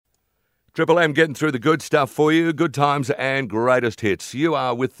Triple M getting through the good stuff for you, good times and greatest hits. You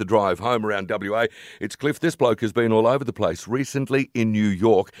are with the drive home around WA. It's Cliff. This bloke has been all over the place, recently in New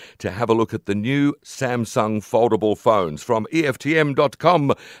York, to have a look at the new Samsung foldable phones from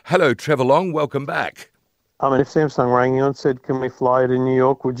EFTM.com. Hello, Trevor Long. Welcome back. I mean, if Samsung rang you and said, can we fly to New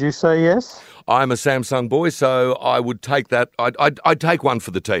York, would you say yes? I'm a Samsung boy, so I would take that. I'd take one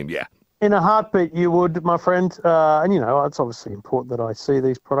for the team, yeah. In a heartbeat, you would, my friend. And, it's obviously important that I see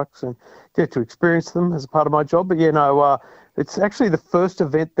these products and get to experience them as a part of my job. But, it's actually the first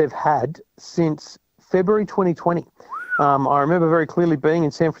event they've had since February 2020. I remember very clearly being in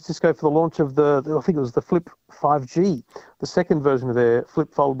San Francisco for the launch of I think it was the Flip 5G, the second version of their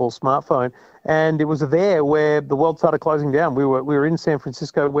Flip foldable smartphone. And it was there where the world started closing down. We were in San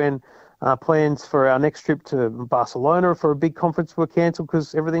Francisco when plans for our next trip to Barcelona for a big conference were cancelled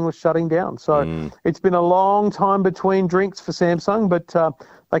because everything was shutting down. So It's been a long time between drinks for Samsung, but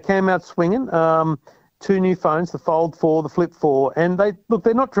they came out swinging. Two new phones, the Fold 4, the Flip 4, and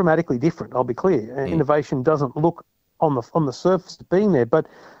they're not dramatically different, I'll be clear. Innovation doesn't look on the surface being there, but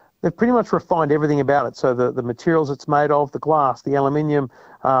they've pretty much refined everything about it. So the materials it's made of, the glass, the aluminium,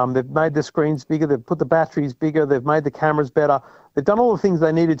 they've made the screens bigger, they've put the batteries bigger, they've made the cameras better. They've done all the things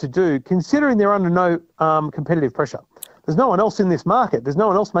they needed to do, considering they're under no competitive pressure. There's no one else in this market. There's no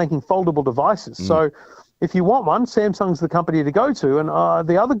one else making foldable devices. So if you want one, Samsung's the company to go to. And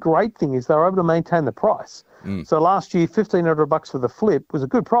the other great thing is they're able to maintain the price. So last year, $1,500 for the Flip was a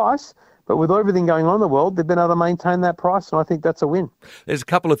good price. But with everything going on in the world, they've been able to maintain that price, and I think that's a win. There's a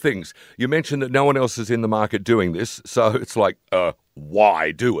couple of things. You mentioned that no one else is in the market doing this, so it's like,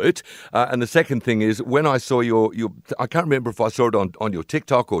 why do it? And the second thing is, when I saw your I can't remember if I saw it on your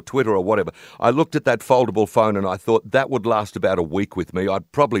TikTok or Twitter or whatever, I looked at that foldable phone and I thought that would last about a week with me. I'd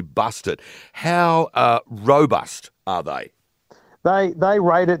probably bust it. How robust are they? They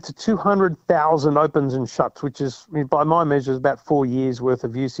rate it to 200,000 opens and shuts, which is, by my measures, about 4 years worth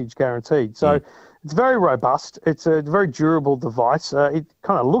of usage guaranteed. So it's very robust. It's a very durable device. It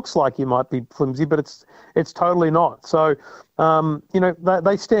kind of looks like you might be flimsy, but it's totally not. So,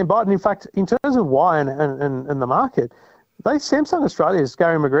 they stand by it. And in fact, in terms of why and the market, Samsung Australia's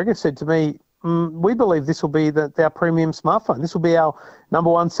Gary McGregor said to me, we believe this will be our premium smartphone. This will be our number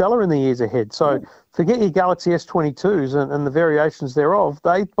one seller in the years ahead. So forget your Galaxy S22s and the variations thereof.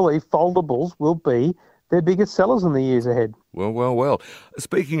 They believe foldables will be their biggest sellers in the years ahead. Well.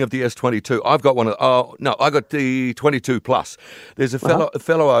 Speaking of the S22, I've got one. I got the 22 Plus. There's a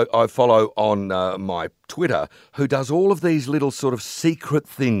fellow I follow on my Twitter who does all of these little sort of secret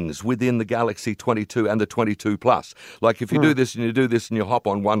things within the Galaxy 22 and the 22 Plus. Like if you do this and you do this and you hop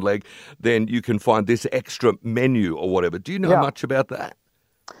on one leg, then you can find this extra menu or whatever. Do you know much about that?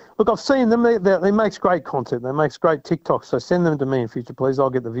 Look, I've seen them. They make great content. They make great TikToks. So send them to me in future, please. I'll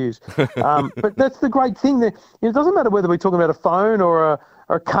get the views. But that's the great thing. It doesn't matter whether we're talking about a phone or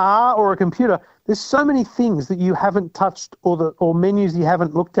a car or a computer. There's so many things that you haven't touched or menus you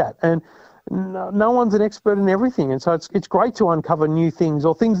haven't looked at. And no one's an expert in everything. And so it's great to uncover new things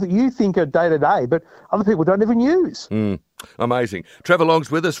or things that you think are day-to-day, but other people don't even use. Amazing. Trevor Long's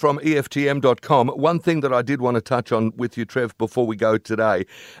with us from EFTM.com. One thing that I did want to touch on with you, Trev, before we go today,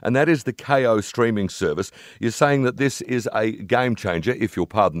 and that is the KO streaming service. You're saying that this is a game changer, if you'll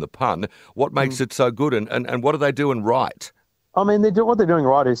pardon the pun. What makes it so good and what are they doing right? I mean, what they're doing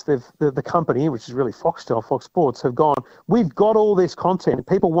right is the company, which is really Foxtel, Fox Sports, have gone, we've got all this content.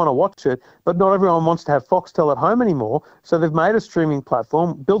 People want to watch it, but not everyone wants to have Foxtel at home anymore. So they've made a streaming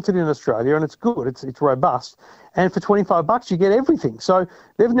platform, built it in Australia, and it's good. It's robust. And for $25, you get everything. So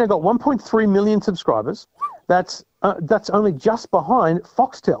they've now got 1.3 million subscribers. That's only just behind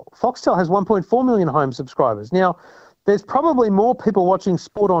Foxtel. Foxtel has 1.4 million home subscribers. Now, there's probably more people watching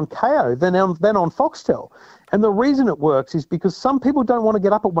sport on KO than on Foxtel. And the reason it works is because some people don't want to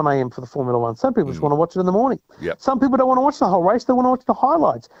get up at 1 a.m. for the Formula One. Some people just want to watch it in the morning. Some people don't want to watch the whole race. They want to watch the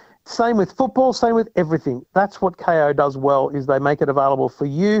highlights. Same with football, same with everything. That's what KO does well, is they make it available for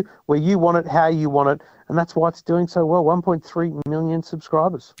you, where you want it, how you want it. And that's why it's doing so well, 1.3 million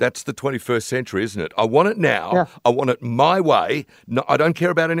subscribers. That's the 21st century, isn't it? I want it now. Yeah. I want it my way. No, I don't care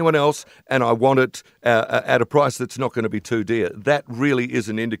about anyone else. And I want it at a price that's not going to be too dear. That really is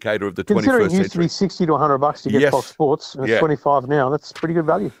an indicator of the 21st century. Considering it used to be 60 to $100 to get Fox Sports, and it's 25 now. That's pretty good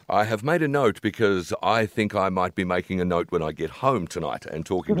value. I have made a note because I think I might be making a note when I get home tonight and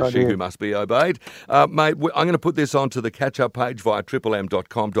talking to She Who Must Be Obeyed. Mate, I'm going to put this onto the catch-up page via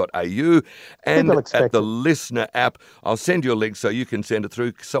triplem.com.au and at the Listener app. I'll send you a link so you can send it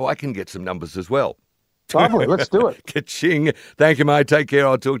through so I can get some numbers as well. Lovely, let's do it. Ka-ching. Thank you, mate. Take care.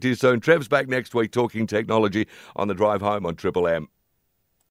 I'll talk to you soon. Trev's back next week talking technology on the drive home on Triple M.